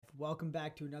Welcome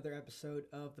back to another episode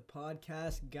of the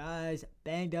podcast. Guys,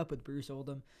 banged up with Bruce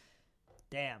Oldham.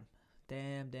 Damn.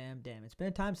 It's been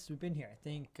a time since we've been here. I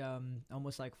think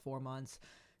almost like 4 months.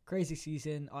 Crazy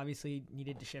season. Obviously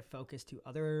needed to shift focus to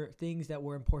other things that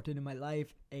were important in my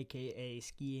life, aka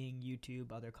skiing,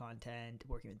 YouTube, other content,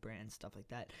 working with brands, stuff like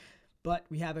that. But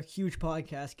we have a huge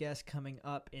podcast guest coming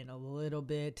up in a little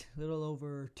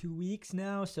over 2 weeks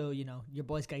now. So, your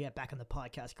boys got to get back on the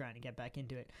podcast grind and get back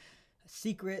into it. A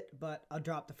secret, but I'll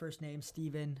drop the first name,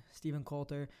 Stephen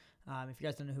Coulter. If you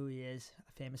guys don't know who he is,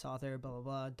 a famous author, blah, blah,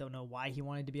 blah. Don't know why he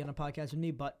wanted to be on a podcast with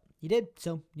me, but he did.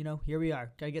 So, here we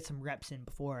are. Got to get some reps in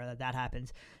before that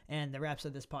happens. And the reps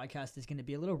of this podcast is going to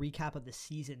be a little recap of the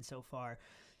season so far.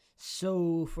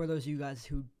 So for those of you guys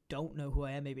who don't know who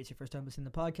I am, maybe it's your first time listening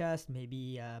to the podcast,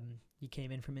 maybe you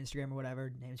came in from Instagram or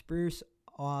whatever. Name's Bruce,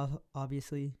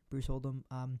 obviously, Bruce Oldham,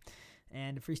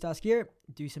 and a freestyle skier.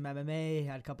 Do some MMA,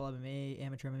 had a couple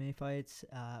amateur MMA fights,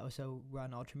 also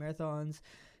run ultra marathons,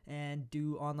 and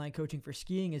do online coaching for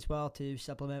skiing as well to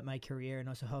supplement my career and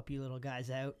also help you little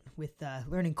guys out with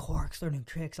learning corks, learning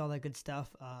tricks, all that good stuff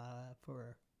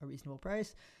for a reasonable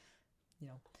price.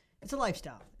 It's a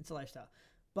lifestyle.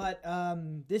 But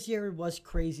this year was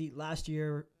crazy. Last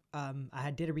year,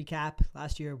 I did a recap.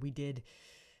 Last year I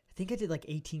did like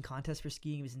 18 contests for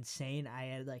skiing. It was insane. I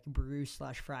had like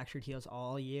bruised/fractured heels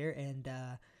all year. And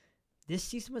this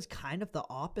season was kind of the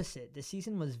opposite. This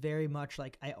season was very much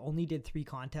like I only did 3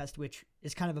 contests, which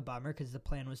is kind of a bummer because the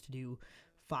plan was to do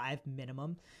 5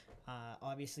 minimum.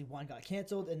 Obviously, one got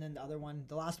canceled. And then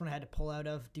the last one I had to pull out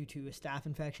of due to a staph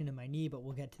infection in my knee. But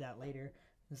we'll get to that later.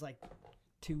 It was like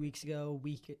 2 weeks ago,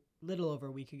 little over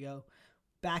a week ago.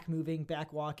 Back moving,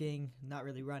 back walking, not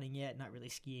really running yet, not really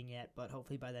skiing yet, but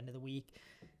hopefully by the end of the week.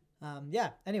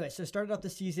 Anyway, so started off the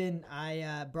season.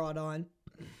 I brought on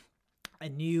a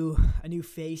new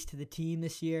face to the team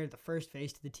this year, the first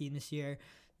face to the team this year.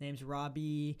 Name's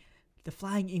Robbie, the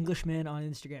Flying Englishman on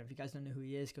Instagram. If you guys don't know who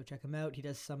he is, go check him out. He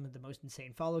does some of the most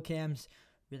insane follow cams.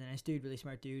 Really nice dude, really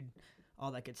smart dude,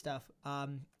 all that good stuff.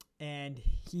 And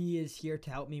he is here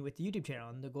to help me with the YouTube channel.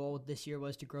 And the goal this year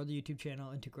was to grow the YouTube channel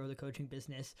and to grow the coaching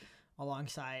business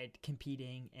alongside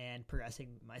competing and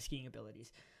progressing my skiing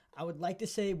abilities. I would like to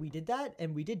say we did that,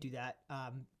 and we did do that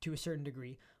to a certain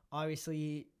degree.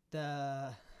 Obviously,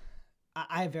 I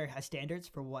have very high standards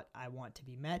for what I want to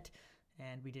be met,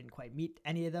 and we didn't quite meet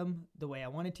any of them the way I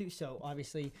wanted to. So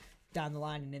obviously, down the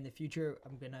line and in the future,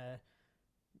 I'm going to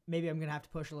have to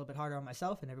push a little bit harder on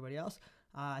myself and everybody else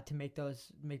to make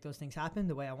those things happen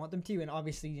the way I want them to. And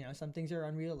obviously, some things are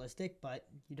unrealistic, but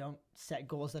you don't set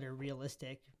goals that are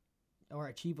realistic or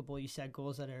achievable. You set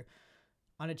goals that are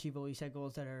unachievable. You set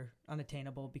goals that are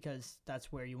unattainable because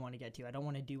that's where you want to get to. I don't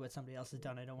want to do what somebody else has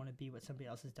done. I don't want to be what somebody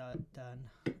else has done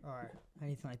or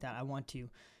anything like that. I want to,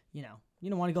 you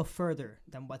don't want to go further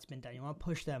than what's been done. You want to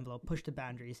push the envelope, push the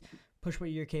boundaries, push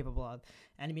what you're capable of.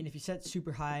 And I mean, if you set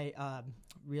super high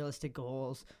realistic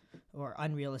goals or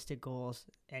unrealistic goals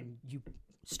and you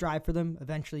strive for them,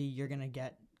 eventually you're going to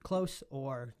get close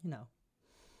or,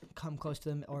 come close to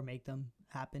them or make them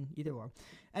happen, either or.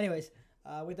 Anyways,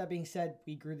 with that being said,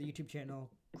 we grew the YouTube channel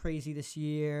crazy this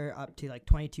year up to like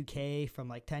 22K from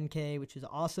like 10K, which is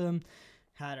awesome.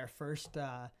 Had our first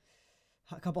a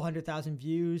couple 100,000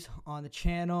 views on the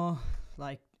channel,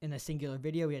 like in a singular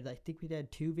video. I think we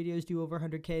had 2 videos do over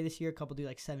 100K this year. A couple do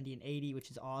like 70 and 80,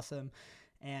 which is awesome.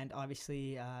 And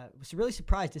obviously, was really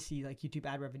surprised to see like YouTube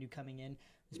ad revenue coming in.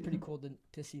 It's pretty cool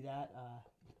to see that.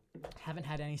 Haven't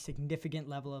had any significant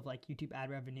level of like YouTube ad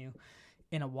revenue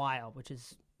in a while, which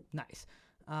is nice.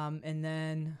 And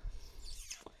then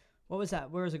what was that?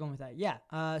 Where was I going with that? Yeah.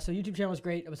 So YouTube channel was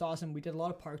great. It was awesome. We did a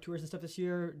lot of park tours and stuff this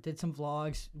year. Did some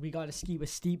vlogs. We got to ski with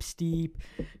Steep.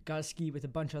 Got to ski with a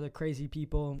bunch of other crazy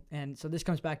people. And so this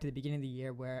comes back to the beginning of the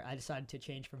year where I decided to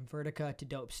change from Vertica to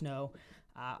Dope Snow.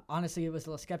 Honestly, it was a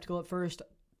little skeptical at first,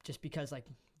 just because like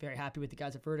very happy with the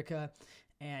guys at Vertica,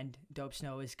 and Dope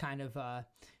Snow is kind of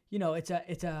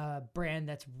it's a brand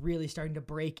that's really starting to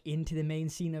break into the main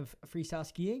scene of freestyle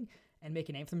skiing and make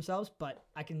a name for themselves. But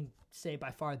I can say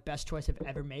by far the best choice I've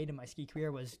ever made in my ski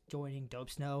career was joining Dope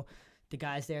Snow. The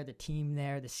guys there, the team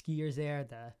there, the skiers there,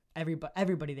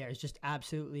 everybody there is just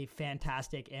absolutely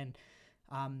fantastic, and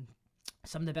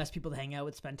some of the best people to hang out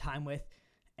with, spend time with.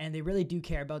 And they really do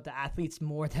care about the athletes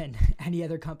more than any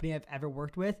other company I've ever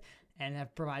worked with, and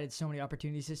have provided so many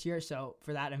opportunities this year. So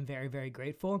for that, I'm very, very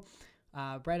grateful.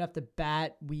 Right off the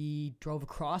bat, we drove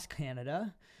across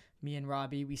Canada. Me and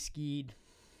Robbie, we skied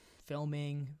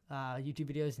filming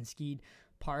YouTube videos and skied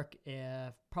park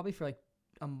probably for like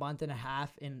a month and a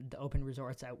half in the open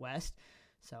resorts out west.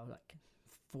 So like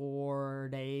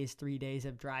 3 days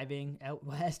of driving out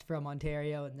west from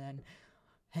Ontario, and then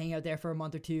hang out there for a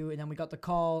month or two. And then we got the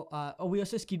call. We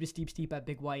also skied with Steep at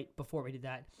Big White before we did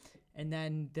that. And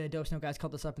then the Dope Snow guys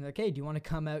called us up and they're like, hey, do you want to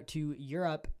come out to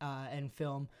Europe and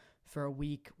film for a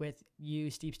week with you,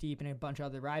 Steep, and a bunch of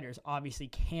other riders? Obviously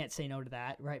can't say no to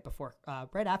that right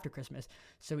after Christmas.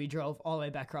 So we drove all the way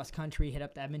back cross country, hit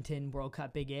up the Edmonton World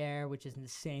Cup Big Air, which is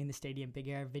insane. The Stadium Big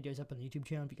Air video's up on the YouTube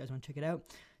channel if you guys want to check it out.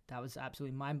 That was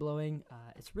absolutely mind-blowing.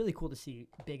 It's really cool to see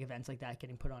big events like that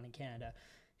getting put on in Canada,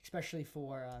 especially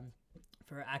for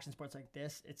action sports like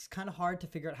this. It's kind of hard to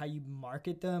figure out how you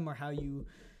market them or how you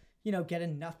get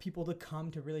enough people to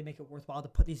come to really make it worthwhile to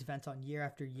put these events on year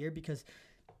after year, because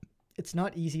it's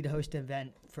not easy to host an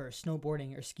event for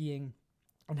snowboarding or skiing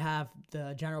and have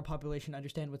the general population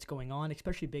understand what's going on,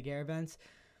 especially big air events.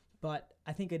 But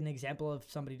I think an example of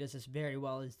somebody does this very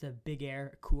well is the Big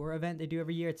Air Cour event they do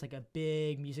every year. It's like a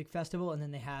big music festival, and then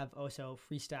they have also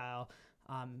freestyle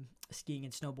skiing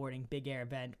and snowboarding Big Air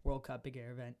event, World Cup Big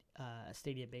Air event,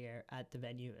 Stadium Big Air at the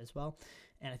venue as well.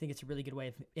 And I think it's a really good way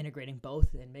of integrating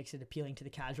both and makes it appealing to the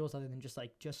casuals other than just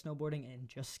snowboarding and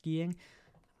just skiing.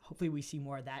 Hopefully we see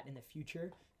more of that in the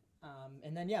future.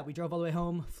 And then, we drove all the way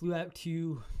home, flew out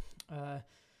to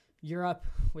Europe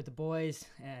with the boys,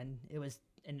 and it was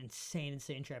an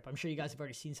insane trip. I'm sure you guys have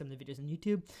already seen some of the videos on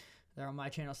YouTube. They're on my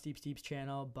channel, Steep's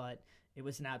channel, but it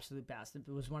was an absolute blast. It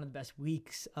was one of the best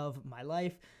weeks of my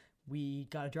life. We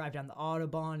got to drive down the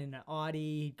Autobahn in an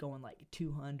Audi going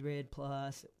 200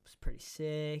 plus. It was pretty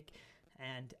sick,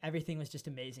 and everything was just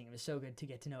amazing. It was so good to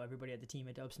get to know everybody at the team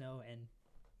at Dope Snow, and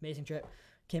amazing trip.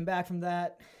 Came back from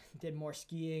that, did more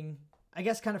skiing. I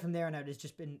guess kind of from there on out, it's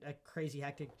just been a crazy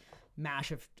hectic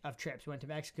mash of trips. Went to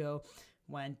Mexico,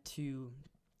 went to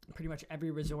pretty much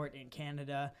every resort in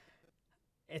Canada.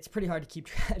 It's pretty hard to keep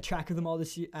track of them all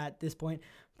at this point.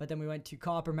 But then we went to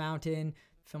Copper Mountain,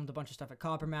 filmed a bunch of stuff at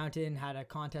Copper Mountain, had a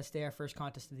contest there, first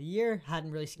contest of the year.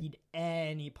 Hadn't really skied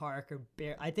any park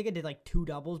I think I did 2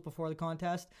 doubles before the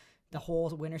contest the whole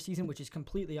winter season, which is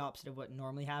completely opposite of what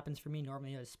normally happens for me.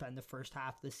 Normally I spend the first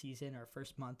half of the season or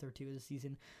first month or two of the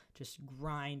season just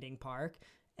grinding park.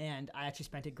 And I actually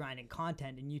spent it grinding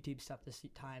content and YouTube stuff this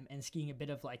time and skiing a bit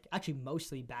of actually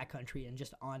mostly backcountry and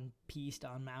just on piste,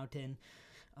 on mountain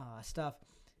stuff.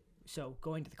 So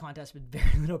going to the contest with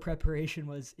very little preparation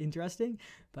was interesting,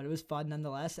 but it was fun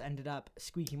nonetheless. Ended up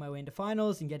squeaking my way into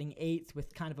finals and getting 8th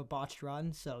with kind of a botched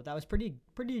run. So that was pretty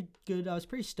good. I was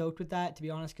pretty stoked with that, to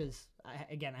be honest, because I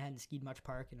hadn't skied much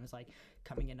park and it was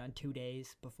coming in on 2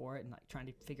 days before it and trying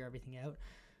to figure everything out.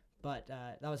 But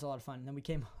that was a lot of fun. And then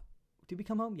did we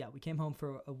come home? Yeah, we came home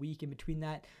for a week in between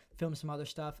that, filmed some other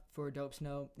stuff for Dope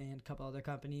Snow and a couple other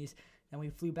companies. Then we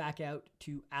flew back out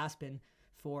to Aspen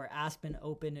for Aspen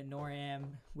Open and NORAM,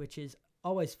 which is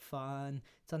always fun.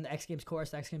 It's on the X Games course.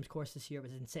 The X Games course this year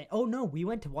was insane. Oh no, we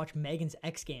went to watch Megan's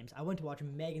X Games. I went to watch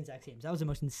Megan's X Games. That was the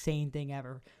most insane thing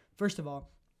ever. First of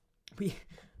all, I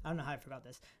don't know how I forgot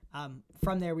this.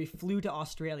 From there, we flew to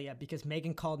Australia because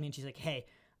Megan called me and she's like, hey,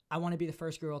 I want to be the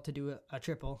first girl to do a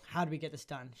triple. How do we get this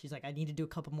done? She's like, I need to do a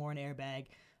couple more in airbag.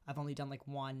 I've only done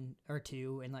 1 or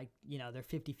 2 and they're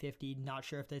 50-50, not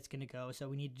sure if that's going to go. So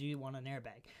we need to do one on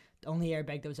airbag. The only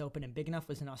airbag that was open and big enough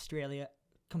was in Australia,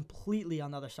 completely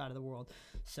on the other side of the world.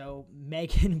 So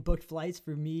Megan booked flights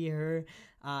for me, her,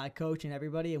 coach, and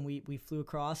everybody, and we flew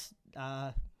across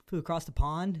the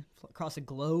pond, across the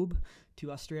globe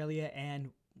to Australia, and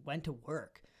went to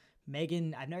work.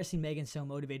 Megan, I've never seen Megan so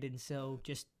motivated and so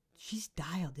just, she's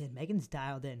dialed in. Megan's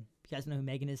dialed in. If you guys know who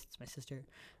Megan is, it's my sister.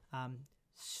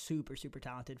 Super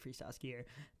talented freestyle skier,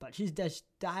 but she's just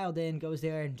dialed in, goes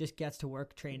there and just gets to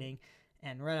work training.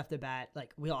 And right off the bat,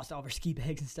 we lost all of our ski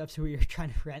bags and stuff, so we were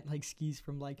trying to rent skis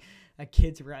from a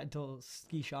kid's rental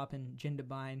ski shop in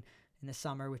Jindabyne in the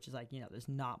summer, which is there's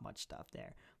not much stuff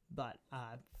there, but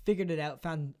figured it out,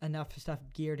 found enough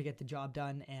gear to get the job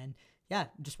done, and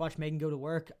just watched Megan go to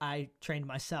work. I trained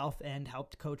myself and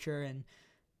helped coach her, and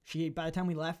by the time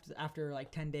we left after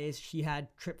 10 days, she had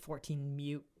trip 14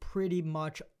 mute pretty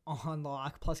much on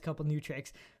lock, plus a couple new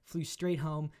tricks, flew straight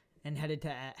home and headed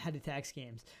to X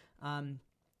Games.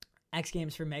 X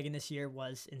Games for Megan this year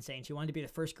was insane. She wanted to be the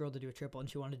first girl to do a triple, and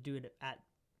she wanted to do it at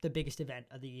the biggest event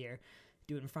of the year,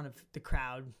 do it in front of the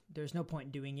crowd. There's no point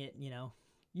in doing it,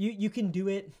 you can do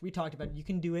it. We talked about it. You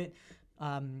can do it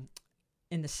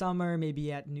in the summer,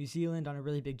 maybe at New Zealand on a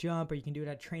really big jump, or you can do it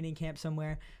at training camp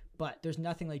somewhere. But there's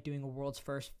nothing like doing a world's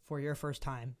first for your first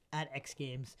time at X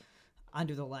Games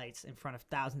under the lights in front of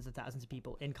thousands of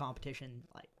people in competition.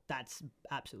 That's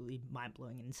absolutely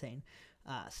mind-blowing and insane.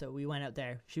 So we went out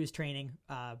there. She was training.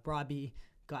 Robbie,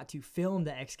 got to film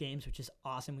the X Games, which is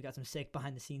awesome. We got some sick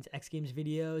behind the scenes X Games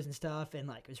videos and stuff, and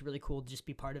like it was really cool to just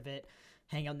be part of it,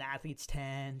 hang out in the athletes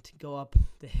tent, go up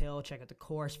the hill, check out the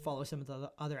course, follow some of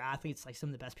the other athletes, like some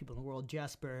of the best people in the world,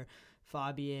 Jesper,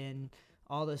 Fabian,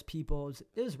 all those people.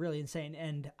 It was really insane,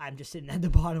 and I'm just sitting at the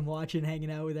bottom watching,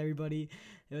 hanging out with everybody.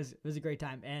 It was a great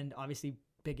time. And obviously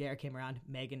Big Air came around.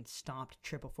 Megan stomped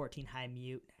triple 14 high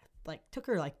mute, like took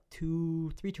her like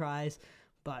 2-3 tries,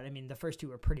 but I mean the first two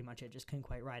were pretty much it, just couldn't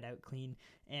quite ride out clean.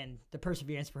 And the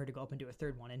perseverance for her to go up and do a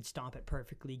third one and stomp it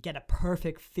perfectly, get a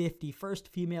perfect 50, first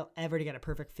female ever to get a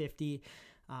perfect 50.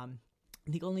 I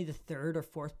think only the third or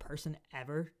fourth person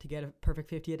ever to get a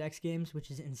perfect 50 at X Games, which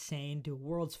is insane. Do a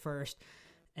world's first,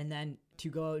 and then to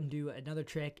go out and do another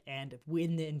trick and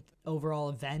win the overall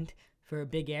event for a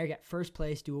Big Air, get first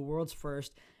place, do a world's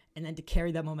first, and then to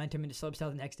carry that momentum into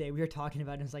slopestyle the next day. We were talking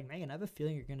about it, and it's like, Megan, I have a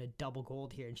feeling you're going to double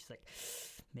gold here. And she's like,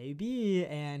 maybe.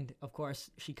 And of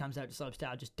course, she comes out to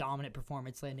slopestyle, just dominant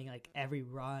performance, landing like every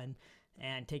run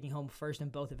and taking home first in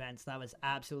both events. That was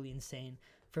absolutely insane.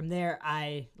 From there,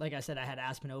 like I said, I had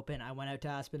Aspen Open. I went out to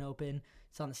Aspen Open.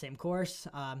 It's on the same course.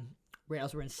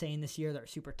 Rails were insane this year. They were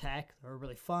super tech. They were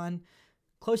really fun.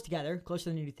 Close together, closer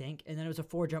than you think. And then it was a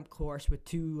 4-jump course with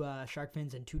 2 shark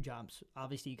fins and 2 jumps.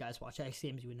 Obviously, you guys watch X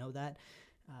Games, you would know that.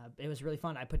 It was really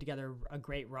fun. I put together a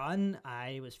great run.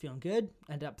 I was feeling good.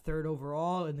 Ended up 3rd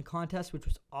overall in the contest, which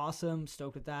was awesome.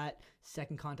 Stoked with that.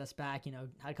 Second contest back, had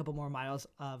a couple more miles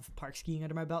of park skiing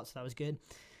under my belt, so that was good.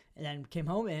 And then came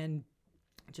home and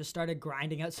just started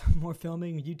grinding out some more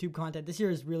filming, YouTube content. This year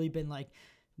has really been like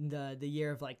the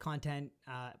year of like content,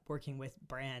 working with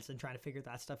brands and trying to figure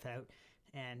that stuff out.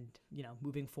 And,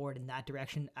 moving forward in that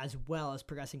direction, as well as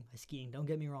progressing my skiing. Don't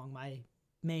get me wrong. My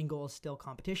main goal is still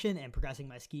competition and progressing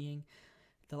my skiing.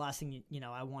 The last thing,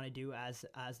 I want to do as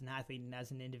an athlete and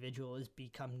as an individual is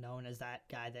become known as that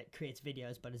guy that creates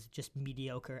videos, but is just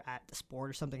mediocre at the sport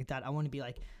or something like that. I want to be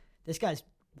like, this guy's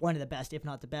one of the best, if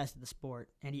not the best at the sport.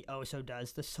 And he also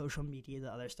does the social media,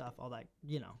 the other stuff, all that,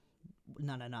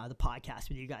 the podcast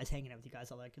with you guys, hanging out with you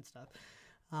guys, all that good stuff.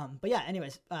 But yeah,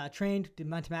 anyways, trained, did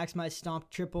to maximize,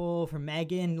 stomped triple for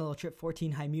Megan, little trip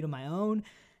 14 high mute on my own,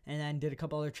 and then did a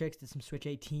couple other tricks, did some switch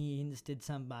 18s, did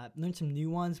some, learned some new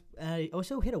ones. I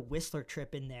also hit a Whistler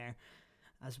trip in there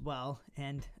as well,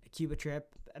 and a Cuba trip.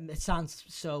 It sounds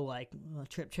so like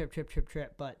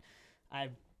trip, but I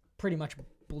pretty much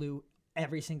blew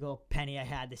every single penny I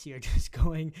had this year just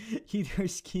going either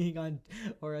skiing on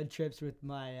or on trips with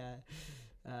my,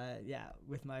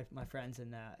 with my friends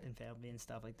and family and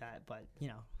stuff like that. But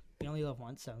we only live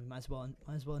once, so we might as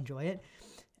well enjoy it.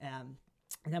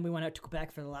 And then we went out to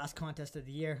Quebec for the last contest of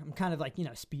the year. I'm kind of like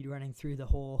speed running through the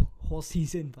whole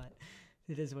season, but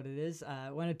it is what it is.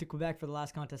 Went out to Quebec for the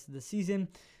last contest of the season.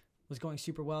 Was going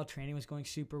super well. Training was going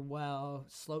super well.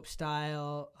 Slope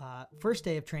style. First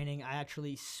day of training, I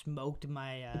actually smoked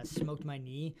my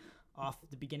knee off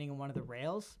the beginning of one of the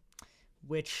rails,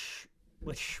 which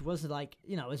was like,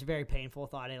 it was very painful.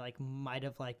 Thought I like might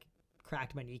have like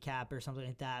cracked my kneecap or something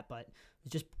like that, but it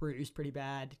was just bruised pretty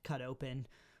bad, cut open,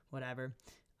 whatever.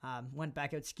 Went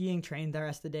back out skiing, trained the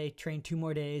rest of the day, trained 2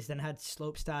 more days, then had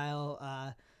slope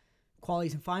style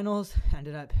qualies and finals.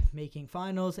 Ended up making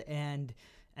finals and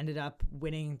ended up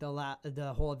winning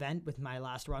the whole event with my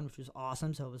last run, which was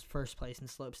awesome. So it was first place in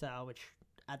slope style, which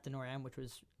at the NorAm, which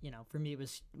was, for me, it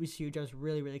was huge. I was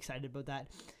really, really excited about that.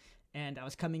 And I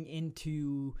was coming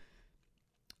into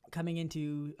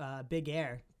Big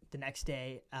Air the next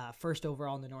day, first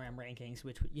overall in the NorAm rankings,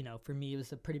 which, for me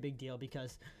was a pretty big deal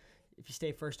because if you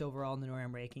stay first overall in the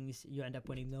NorAm rankings, you end up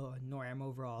winning the NorAm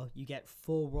overall. You get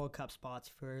full World Cup spots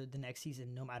for the next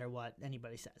season, no matter what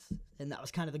anybody says. And that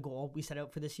was kind of the goal we set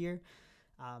out for this year.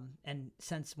 And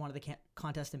since one of the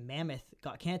contests in Mammoth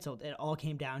got canceled, it all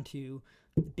came down to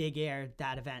Big Air,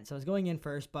 that event. So I was going in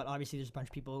first, but obviously there's a bunch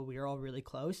of people. We were all really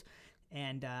close.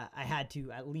 And I had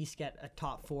to at least get a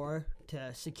top 4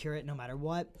 to secure it no matter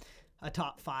what. A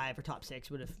top 5 or top 6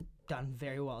 would have done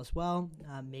very well as well.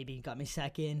 Maybe got me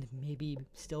second, maybe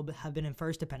still have been in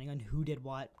first, depending on who did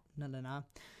what.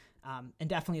 And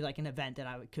definitely like an event that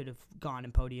I could have gone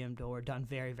and podiumed or done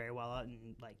very, very well at,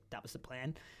 and like that was the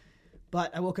plan.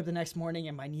 But I woke up the next morning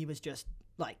and my knee was just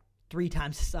like 3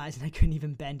 times the size, and I couldn't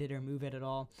even bend it or move it at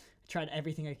all. I tried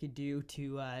everything I could do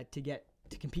to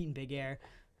compete in Big Air.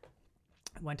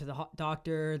 I went to the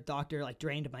doctor like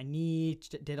drained my knee,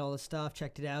 did all this stuff,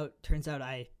 checked it out. Turns out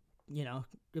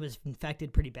it was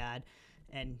infected pretty bad,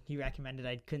 and he recommended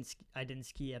I didn't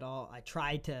ski at all. I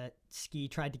tried to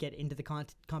get into the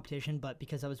competition, but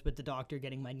because I was with the doctor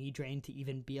getting my knee drained to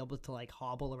even be able to like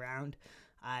hobble around,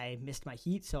 I missed my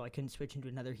heat, so I couldn't switch into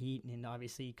another heat, and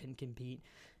obviously couldn't compete.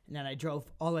 And then I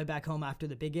drove all the way back home after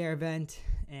the big air event,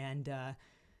 and I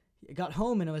got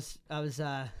home, and it was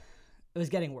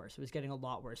getting worse. It was getting a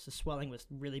lot worse. The swelling was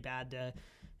really bad. The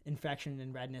infection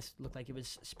and redness looked like it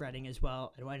was spreading as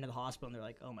well. I went into the hospital, and they're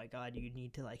like, "Oh my God, you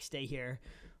need to like stay here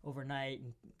overnight."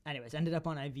 And anyways, ended up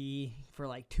on IV for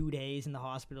like 2 days in the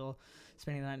hospital,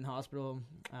 spending the night in the hospital.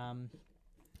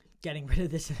 Getting rid of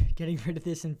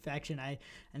this infection. I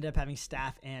ended up having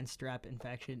staph and strep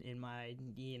infection in my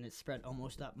knee, and it spread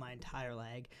almost up my entire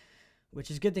leg, which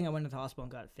is a good thing I went to the hospital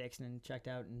and got it fixed and checked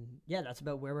out. And yeah, that's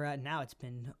about where we're at now. It's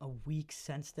been a week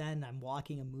since then. I'm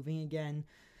walking and moving again.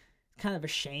 Kind of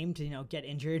ashamed to, get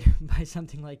injured by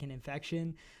something like an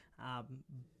infection.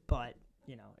 But,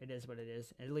 it is what it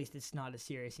is. At least it's not as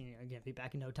serious. You're going to be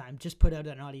back in no time. Just put out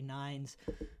an Audi 9's,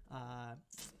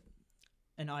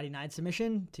 an Audi 9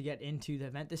 submission to get into the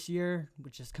event this year,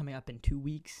 which is coming up in 2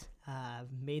 weeks.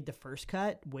 Made the first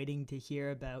cut, waiting to hear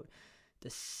about the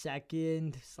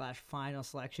second/final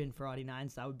selection for Audi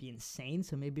 9s. That would be insane.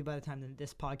 So maybe by the time that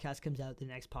this podcast comes out, the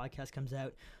next podcast comes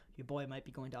out, your boy might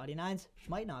be going to Audi 9s.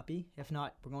 Might not be. If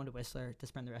not, we're going to Whistler to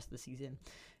spend the rest of the season.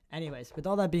 Anyways, with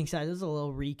all that being said, this is a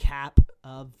little recap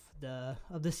of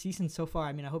the season so far.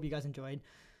 I mean, I hope you guys enjoyed.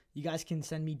 You guys can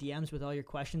send me DMs with all your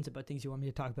questions about things you want me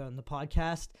to talk about on the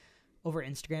podcast over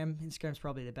Instagram. Instagram's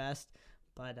probably the best.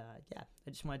 But, yeah, I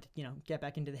just wanted to, get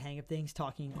back into the hang of things,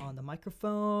 talking on the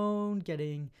microphone,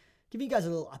 giving you guys a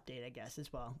little update, I guess,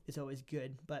 as well. It's always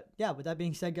good. But, yeah, with that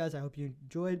being said, guys, I hope you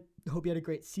enjoyed. I hope you had a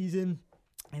great season.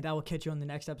 And I will catch you on the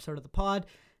next episode of the pod.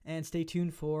 And stay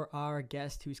tuned for our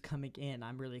guest who's coming in.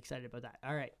 I'm really excited about that.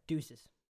 All right, deuces.